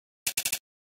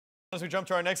As we jump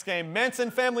to our next game, Manson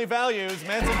Family Values.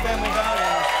 Manson Family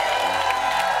Values.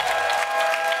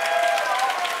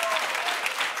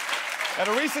 At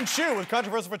a recent shoot with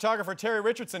controversial photographer Terry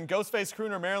Richardson, Ghostface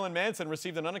crooner Marilyn Manson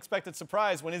received an unexpected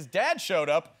surprise when his dad showed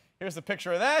up. Here's a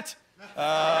picture of that.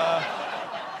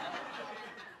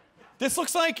 This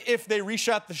looks like if they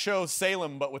reshot the show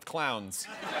Salem, but with clowns.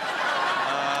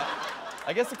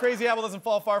 I guess the crazy apple doesn't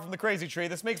fall far from the crazy tree.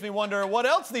 This makes me wonder what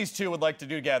else these two would like to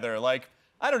do together. Like,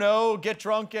 I don't know, get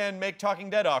drunk and make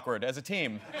Talking Dead awkward as a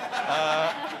team.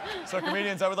 So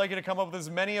comedians, I would like you to come up with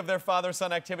as many of their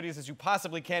father-son activities as you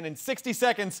possibly can in 60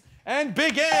 seconds and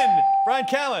begin. Bryan,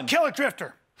 Callen. Kill a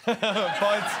drifter.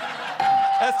 Points.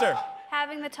 Esther.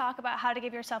 Having the talk about how to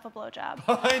give yourself a blowjob.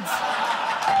 Points.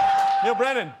 Neal,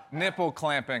 Brennan. Nipple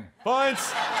clamping.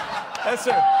 Points.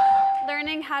 Esther.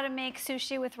 Learning how to make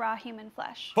sushi with raw human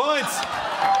flesh. Points.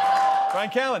 Bryan,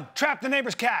 Callen. Trap the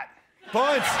neighbor's cat.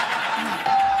 Points.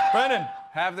 Brennan.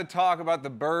 Have the talk about the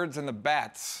birds and the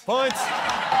bats. Points.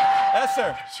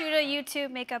 Esther. Shoot a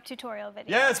YouTube makeup tutorial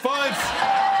video. Yes, points.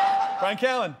 Bryan,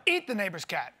 Callen. Eat the neighbor's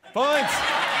cat. Points.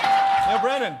 Neal,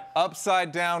 Brennan.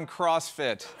 Upside down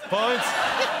CrossFit. Points.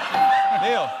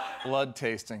 Neal. Blood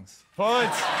tastings.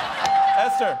 Points.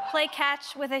 Esther. Play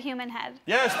catch with a human head.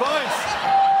 Yes, points.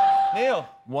 Neal.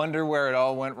 Wonder where it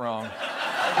all went wrong.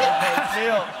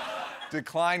 Neal.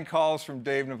 Decline calls from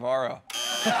Dave Navarro.